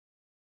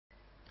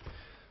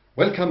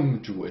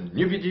Welcome to a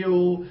new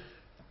video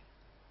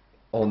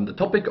on the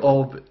topic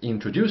of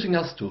introducing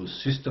us to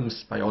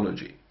systems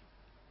biology.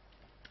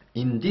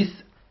 In this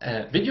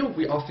video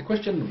we ask the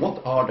question,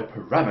 what are the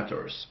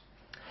parameters?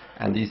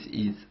 And this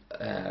is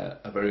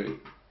a very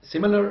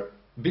similar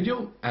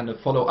video and a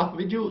follow-up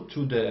video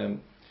to the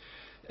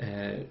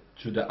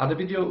other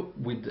video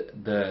with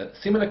the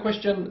similar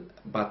question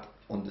but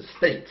on the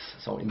states.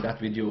 So in that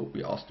video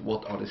we asked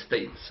what are the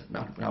states,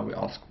 now we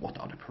ask what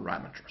are the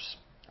parameters.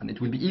 And it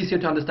will be easier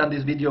to understand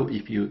this video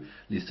if you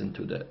listen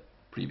to the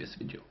previous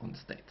video on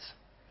states.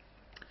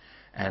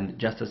 And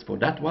just as for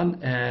that one,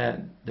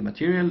 the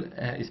material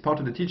is part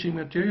of the teaching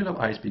material of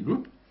ISP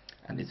Group,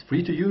 and it's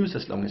free to use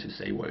as long as you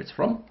say where it's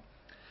from.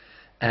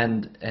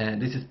 And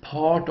this is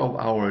part of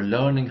our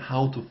learning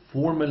how to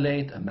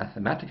formulate a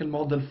mathematical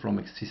model from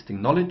existing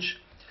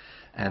knowledge,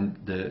 and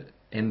the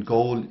end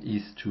goal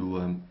is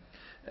to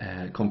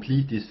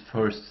complete this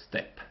first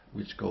step,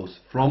 which goes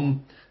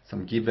from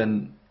some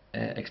given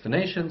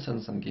explanations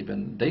and some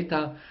given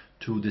data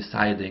to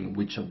deciding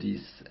which of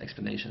these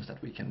explanations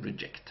that we can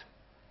reject.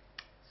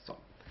 So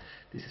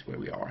this is where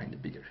we are in the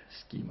bigger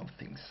scheme of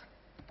things.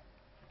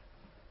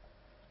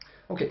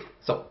 Okay,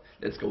 so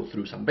let's go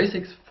through some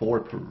basics for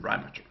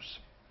parameters.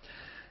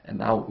 And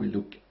now we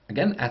look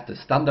again at the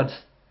standard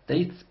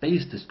state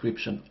space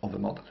description of a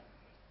model.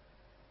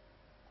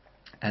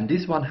 And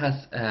this one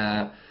has,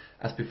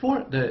 as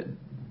before, the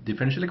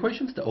differential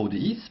equations, the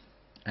ODEs.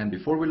 And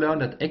before we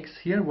learned that x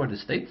here were the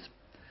states,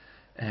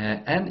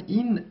 and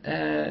in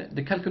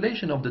the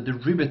calculation of the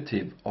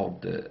derivative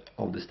of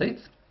the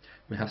states,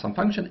 we have some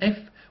function f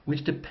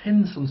which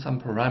depends on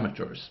some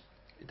parameters.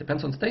 It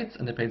depends on states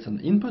and depends on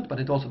the input, but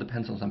it also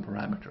depends on some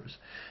parameters.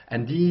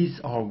 And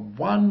these are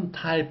one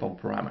type of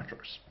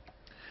parameters.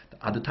 The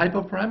other type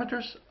of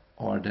parameters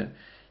are the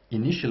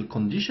initial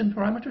condition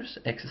parameters,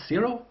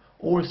 x0,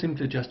 or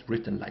simply just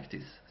written like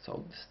this.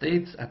 So the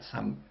states at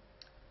some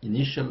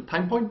initial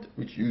time point,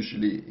 which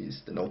usually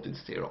is denoted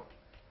 0.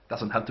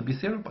 Doesn't have to be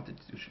 0, but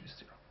it's usually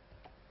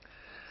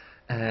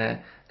 0.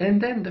 And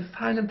then the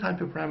final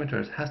type of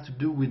parameters has to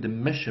do with the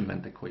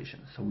measurement equation.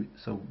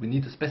 So we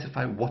need to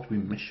specify what we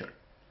measure.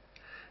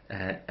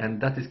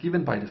 And that is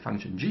given by the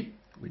function g,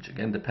 which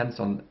again depends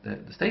on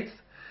the states.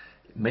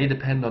 It may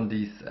depend on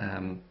these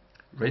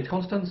rate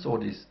constants or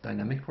these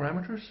dynamic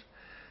parameters.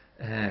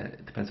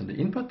 It depends on the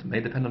input,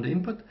 may depend on the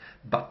input,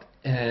 but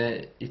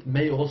it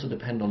may also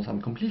depend on some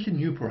completely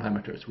new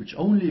parameters which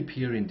only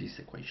appear in this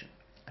equation,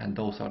 and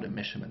those are the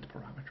measurement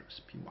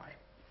parameters, py.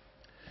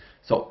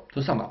 So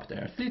to sum up,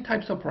 there are three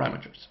types of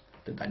parameters.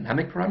 The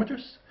dynamic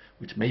parameters,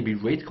 which may be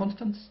rate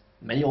constants,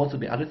 may also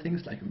be other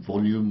things like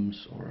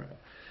volumes or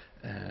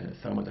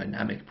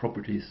thermodynamic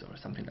properties or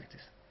something like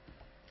this.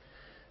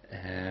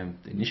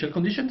 The initial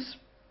conditions,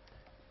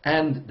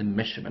 and the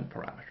measurement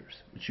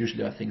parameters, which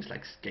usually are things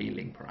like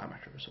scaling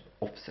parameters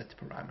or offset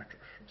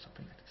parameters or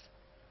something like this.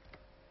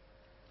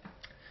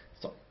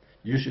 So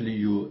usually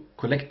you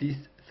collect these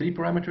three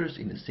parameters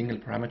in a single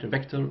parameter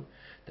vector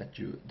that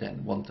you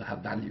then want to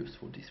have values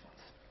for these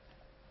ones.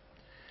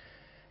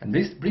 And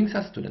this brings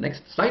us to the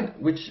next slide,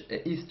 which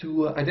is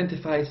to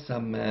identify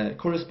some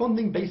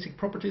corresponding basic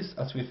properties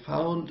as we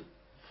found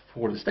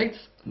for the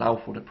states,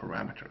 now for the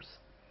parameters.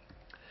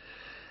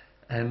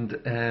 And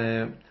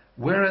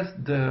whereas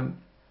the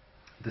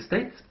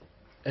states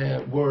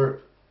were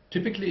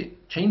typically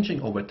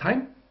changing over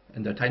time,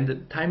 and their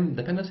time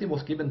dependency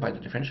was given by the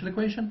differential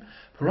equation,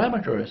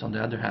 parameters, on the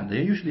other hand, they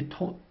are usually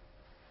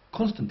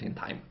constant in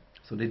time.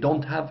 So they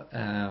don't have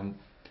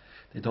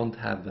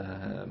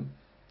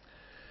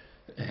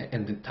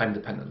any time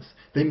dependence.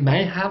 They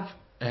may have,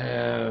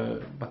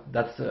 but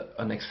that's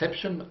an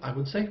exception, I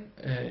would say.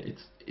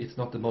 It's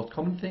not the most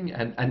common thing,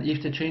 and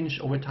if they change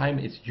over time,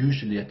 it's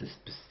usually at a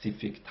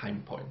specific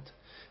time point.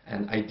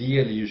 And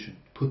ideally you should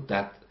put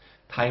that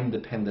time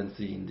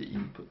dependency in the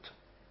input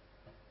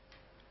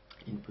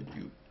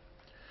u.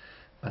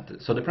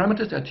 But so the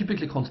parameters are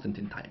typically constant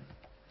in time.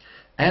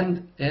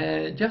 And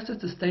just as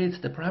the states,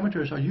 the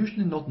parameters are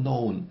usually not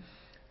known,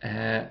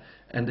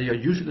 and they are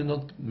usually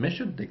not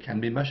measured. They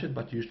can be measured,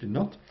 but usually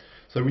not.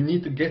 So we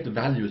need to get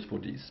values for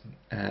these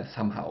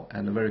somehow.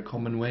 And a very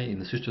common way in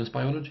the systems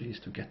biology is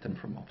to get them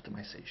from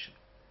optimization.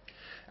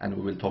 And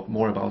we will talk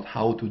more about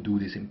how to do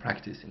this in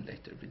practice in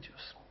later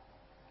videos.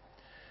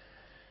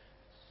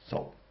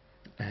 So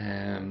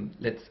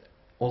let's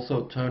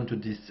also turn to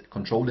this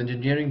control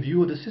engineering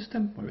view of the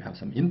system, where we have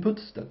some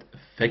inputs that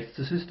affect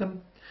the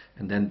system,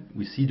 and then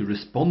we see the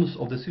response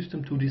of the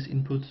system to these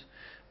inputs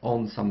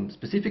on some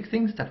specific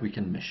things that we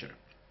can measure.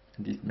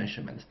 And these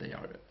measurements, they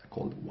are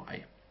called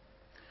y.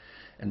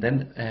 And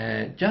then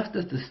just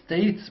as the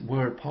states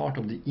were part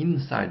of the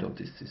inside of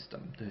this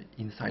system,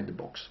 inside the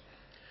box,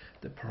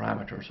 the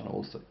parameters are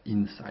also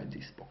inside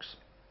this box.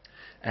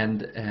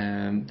 And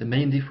the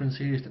main difference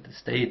here is that the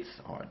states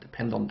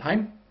depend on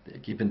time. They are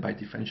given by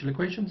differential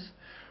equations,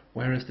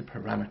 whereas the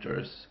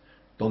parameters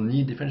don't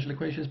need differential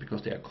equations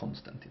because they are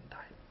constant in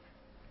time.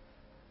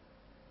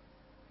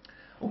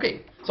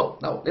 Okay, so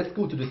now let's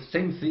go to the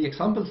same three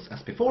examples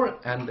as before,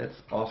 and let's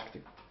ask the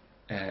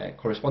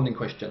corresponding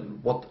question,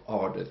 what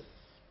are the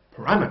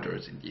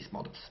parameters in these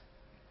models?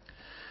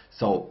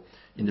 So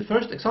in the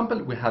first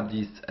example we have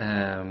these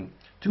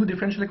two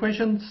differential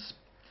equations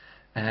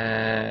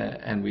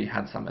and we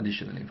had some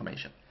additional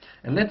information.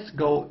 And let's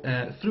go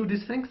through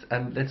these things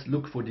and let's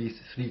look for these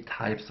three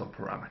types of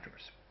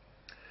parameters.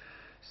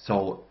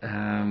 So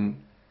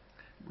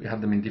we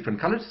have them in different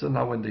colors, so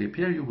now when they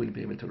appear you will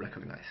be able to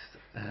recognize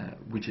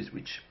which is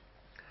which.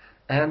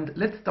 And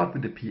let's start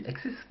with the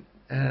p-x's.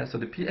 So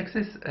the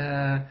p-x's,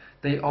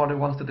 they are the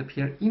ones that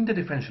appear in the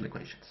differential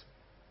equations.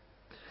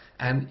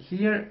 And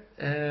here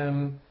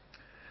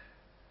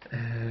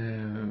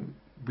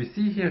we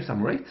see here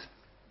some rates,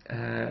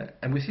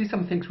 and we see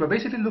some things. We're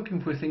basically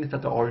looking for things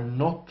that are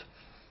not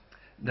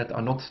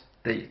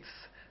states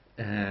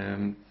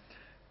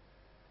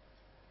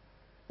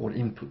or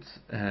inputs,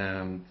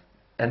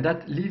 and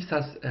that leaves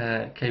us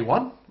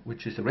k1,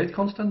 which is the rate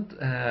constant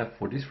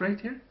for this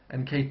rate here,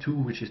 and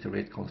k2, which is the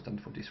rate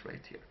constant for this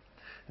rate here.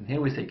 And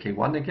here we say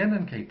k1 again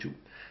and k2.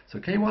 So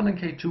k1 and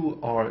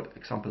k2 are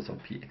examples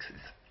of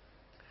p-x's.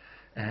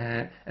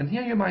 And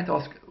here you might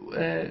ask,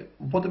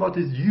 what about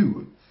this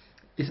u?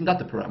 Isn't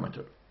that a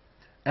parameter?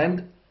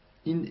 And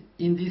in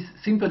this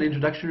simple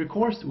introductory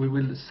course, we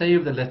will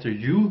save the letter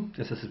u,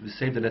 just as we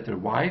save the letter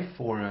y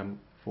for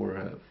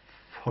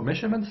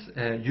measurements.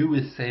 U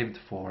is saved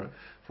for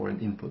an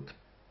input.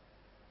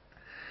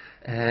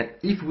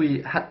 If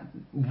we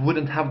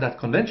wouldn't have that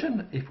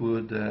convention, if we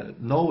would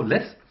know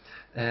less,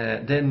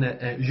 then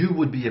u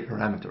would be a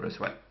parameter as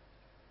well.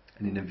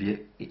 And in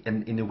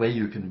a way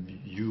you can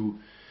view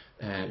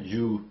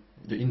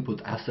the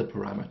input as a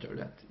parameter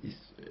that is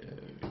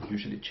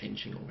usually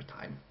changing over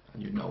time,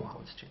 and you know how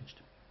it's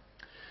changed.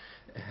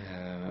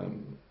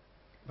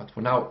 But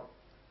for now,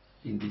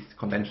 in these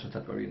conventions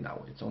that we're in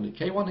now, it's only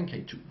k1 and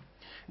k2.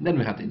 And then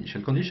we have the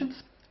initial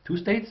conditions, two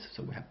states,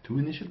 so we have two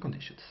initial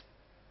conditions.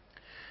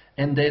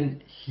 And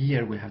then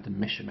here we have the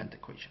measurement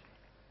equation.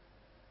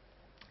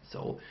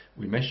 So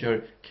we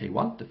measure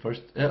k1, the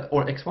first,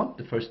 or x1,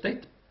 the first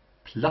state,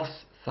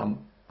 plus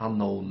some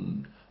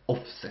unknown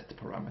offset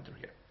parameter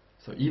here.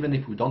 So even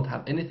if we don't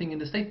have anything in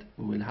the state,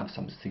 we will have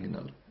some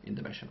signal in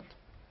the measurement.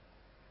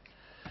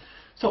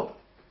 So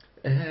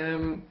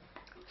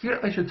here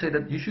I should say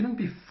that you shouldn't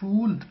be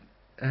fooled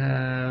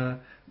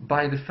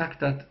by the fact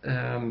that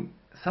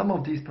some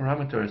of these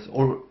parameters,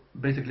 or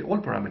basically all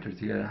parameters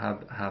here,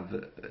 have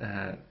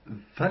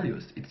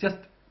values. It's just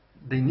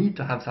they need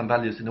to have some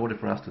values in order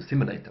for us to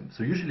simulate them.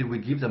 So usually we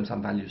give them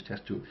some values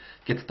just to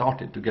get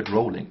started, to get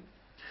rolling.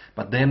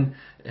 But then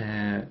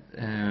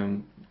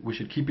we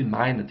should keep in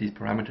mind that these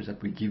parameters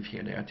that we give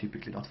here, they are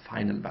typically not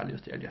final values,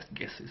 they are just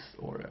guesses,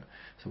 or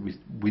so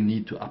we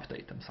need to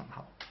update them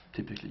somehow,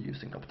 typically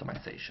using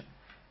optimization.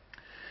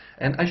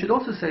 And I should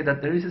also say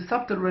that there is a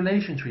subtle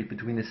relationship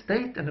between a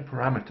state and a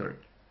parameter.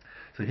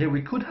 So here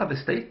we could have a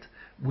state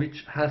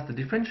which has the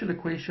differential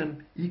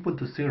equation equal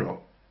to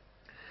 0.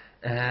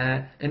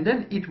 And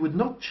then it would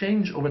not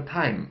change over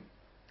time,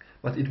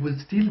 but it would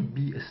still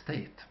be a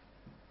state.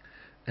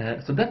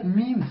 So that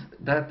means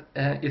that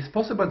it's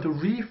possible to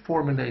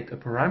reformulate a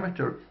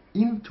parameter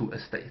into a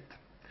state.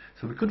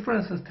 So we could, for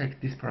instance, take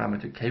this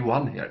parameter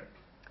k1 here,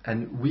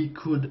 and we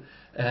could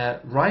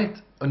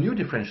write a new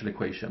differential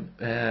equation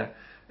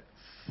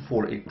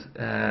for it,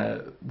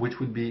 which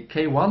would be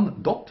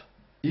k1 dot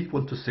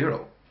equal to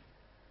 0.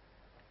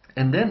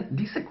 And then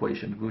this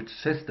equation, which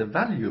says the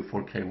value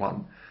for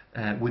k1,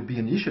 would be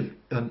an initial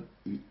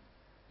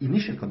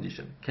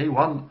condition.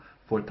 k1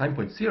 for time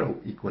point 0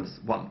 equals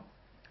 1.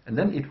 And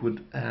then it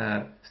would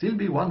still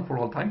be 1 for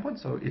all time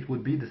points, so it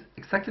would be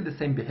exactly the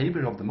same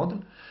behavior of the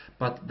model,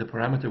 but the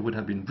parameter would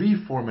have been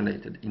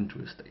reformulated into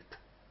a state.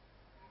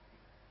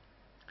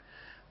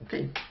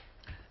 Okay,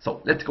 so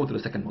let's go to the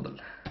second model.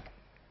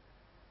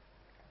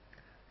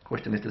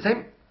 Question is the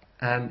same,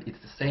 and it's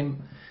the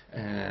same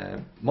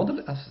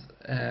model as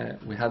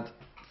we had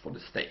for the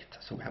state.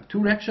 So we have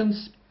two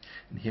reactions,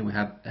 and here we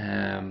have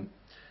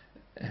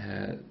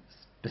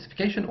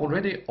specification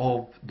already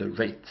of the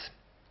rates.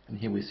 And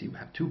here we see we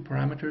have two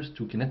parameters,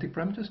 two kinetic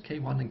parameters,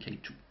 k1 and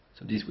k2.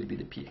 So these will be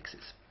the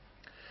p-x's.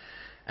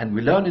 And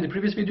we learned in the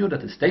previous video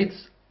that the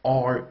states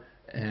are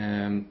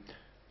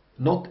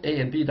not A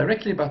and B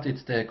directly, but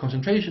it's the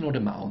concentration or the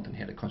amount, and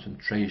here the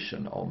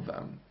concentration of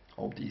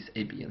these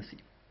A, B, and C.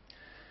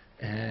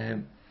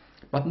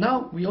 But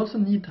now we also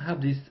need to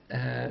have these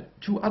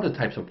two other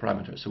types of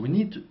parameters. So we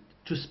need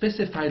to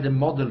specify the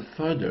model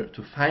further.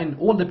 To find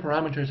all the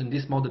parameters in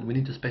this model, we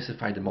need to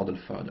specify the model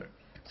further.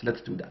 So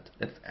let's do that.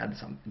 Let's add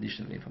some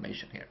additional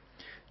information here.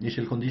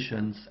 Initial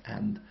conditions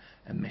and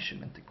a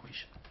measurement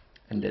equation.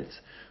 And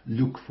let's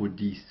look for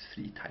these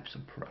three types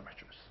of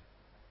parameters.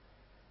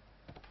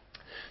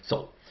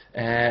 So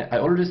I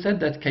already said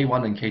that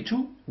k1 and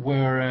k2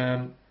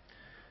 were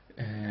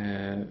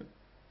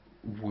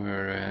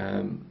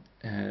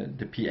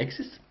the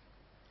p-x's,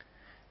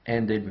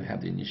 and then we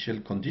have the initial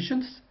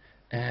conditions,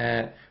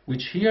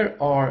 which here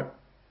are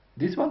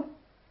this one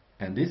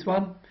and this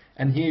one,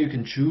 and here you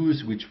can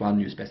choose which one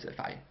you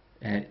specify.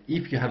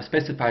 If you have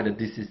specified that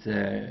this is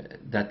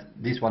that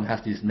this one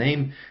has this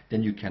name,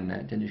 then you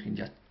can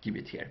just give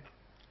it here.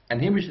 And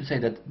here we should say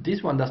that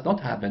this one does not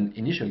have an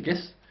initial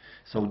guess,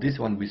 so this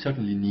one we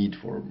certainly need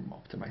for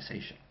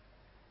optimization.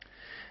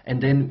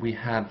 And then we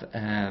have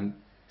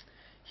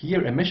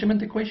here a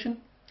measurement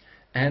equation,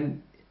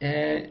 and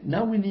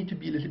now we need to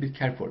be a little bit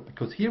careful,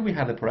 because here we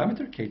have a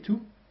parameter k2,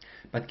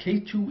 but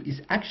k2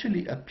 is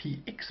actually a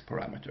px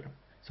parameter.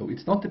 So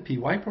it's not a py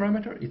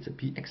parameter, it's a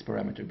px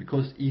parameter,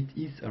 because it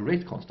is a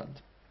rate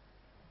constant.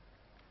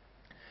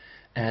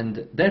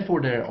 And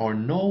therefore there are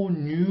no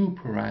new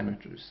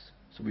parameters.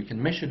 So we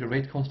can measure the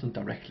rate constant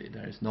directly.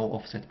 There is no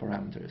offset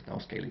parameter, there is no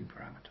scaling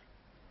parameter.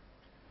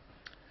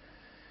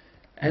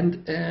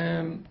 And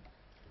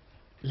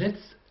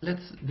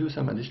let's do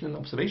some additional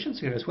observations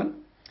here as well.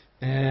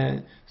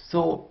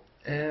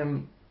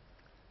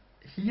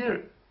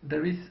 Here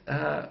there is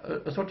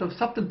a sort of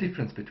subtle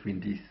difference between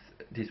these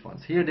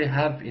ones. Here they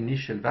have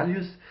initial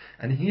values,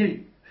 and here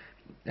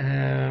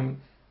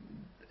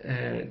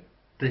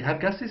they have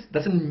guesses.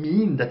 Doesn't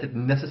mean that it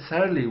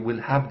necessarily will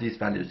have these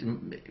values.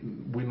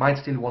 We might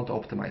still want to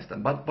optimize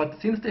them, but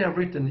since they are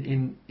written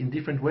in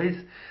different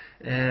ways,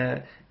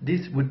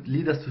 this would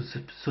lead us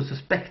to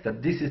suspect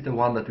that this is the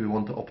one that we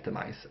want to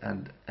optimize,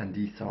 and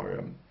these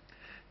are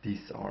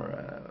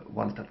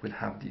ones that will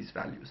have these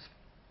values.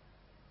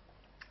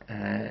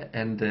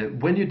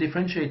 When you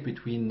differentiate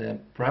between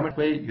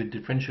parameters, you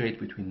differentiate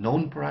between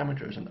known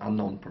parameters and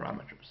unknown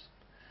parameters.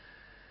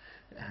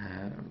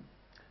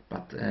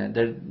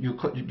 There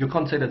you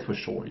can't say that for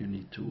sure. You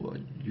need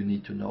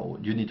to know.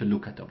 You need to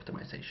look at the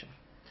optimization.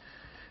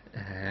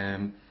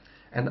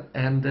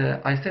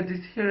 I said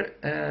this here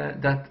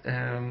that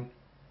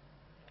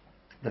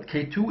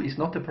K2 is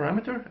not a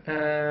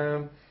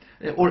parameter,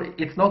 or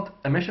it's not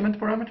a measurement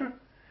parameter.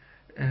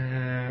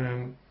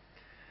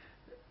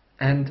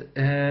 And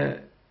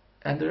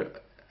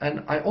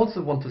I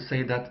also want to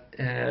say that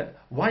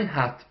y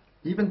hat,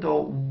 even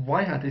though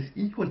y hat is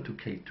equal to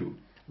k2,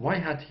 y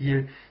hat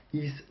here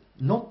is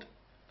not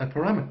a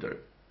parameter.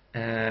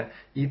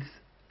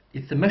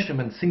 It's a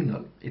measurement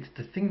signal. It's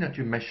the thing that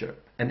you measure,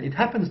 and it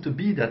happens to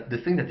be that the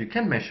thing that you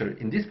can measure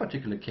in this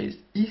particular case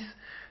is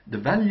the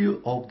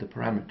value of the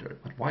parameter,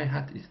 but y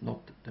hat is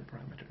not the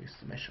parameter, it's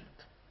the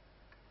measurement.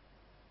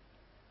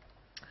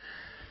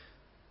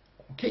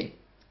 Okay.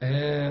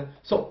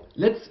 So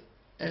let's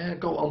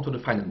go on to the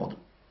final model.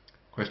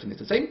 Question is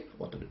the same.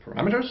 What are the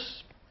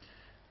parameters?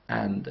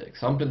 And the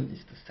example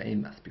is the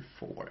same as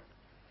before.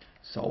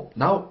 So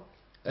now,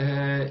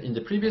 in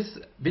the previous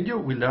video,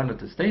 we learned that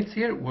the states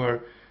here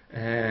were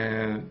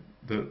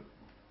the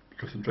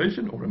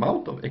concentration or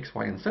amount of x,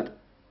 y, and z.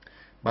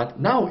 But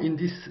now in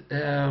this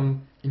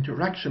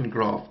interaction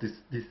graph,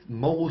 this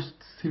most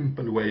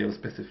simple way of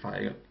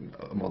specifying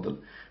a model,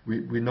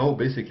 we know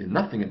basically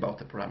nothing about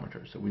the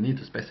parameters. So we need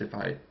to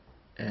specify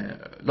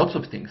lots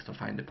of things to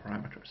find the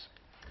parameters.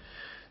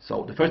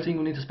 So the first thing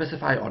we need to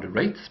specify are the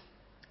rates.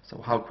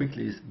 So how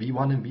quickly is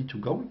V1 and V2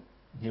 going?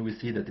 Here we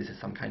see that this is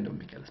some kind of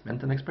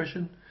Michaelis-Menten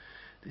expression.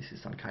 This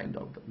is some kind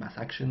of mass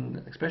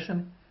action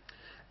expression.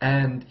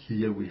 And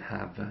here we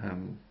have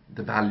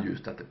the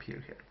values that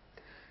appear here.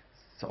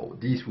 So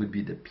these would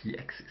be the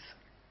px's,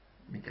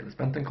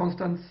 Michaelis-Menten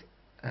constants,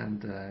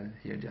 and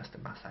here just the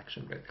mass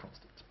action rate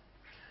constant.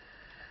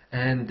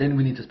 And then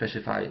we need to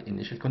specify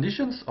initial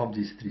conditions of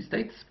these three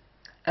states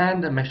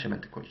and a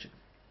measurement equation.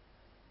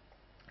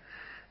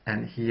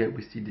 And here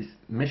we see this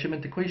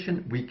measurement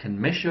equation. We can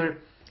measure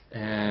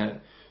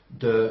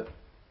the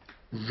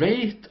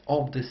rate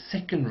of the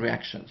second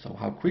reaction, so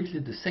how quickly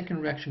the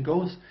second reaction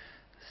goes,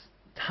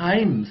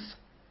 times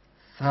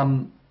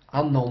some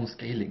unknown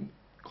scaling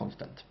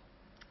constant,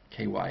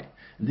 ky.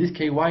 And this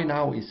ky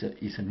now is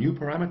a new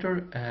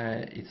parameter.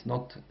 It's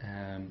not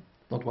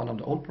one of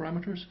the old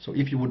parameters. So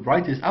if you would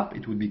write this up,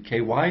 it would be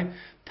ky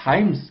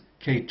times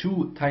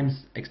k2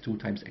 times x2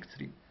 times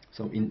x3.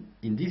 So in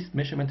this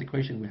measurement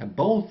equation, we have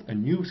both a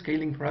new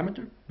scaling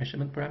parameter,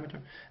 measurement parameter,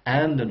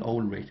 and an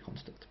old rate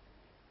constant.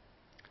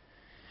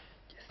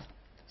 Yes.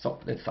 So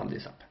let's sum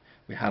this up.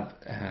 We have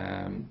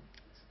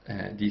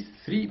these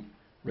three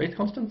rate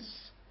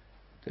constants,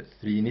 the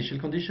three initial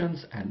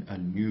conditions, and a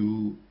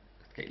new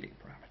scaling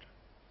parameter.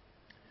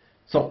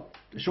 So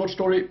the short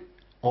story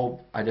of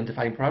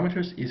identifying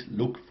parameters is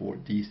look for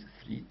these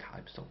three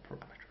types of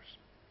parameters.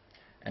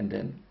 And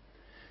then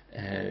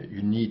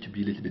you need to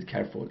be a little bit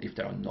careful if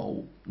there are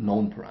no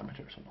known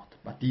parameters or not.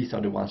 But these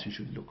are the ones you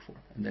should look for.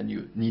 And then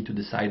you need to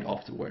decide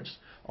afterwards,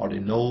 are they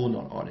known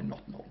or are they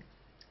not known?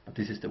 But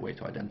this is the way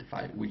to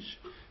identify which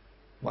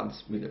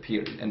ones will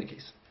appear in any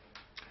case.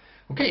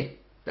 Okay,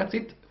 that's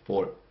it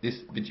for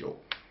this video.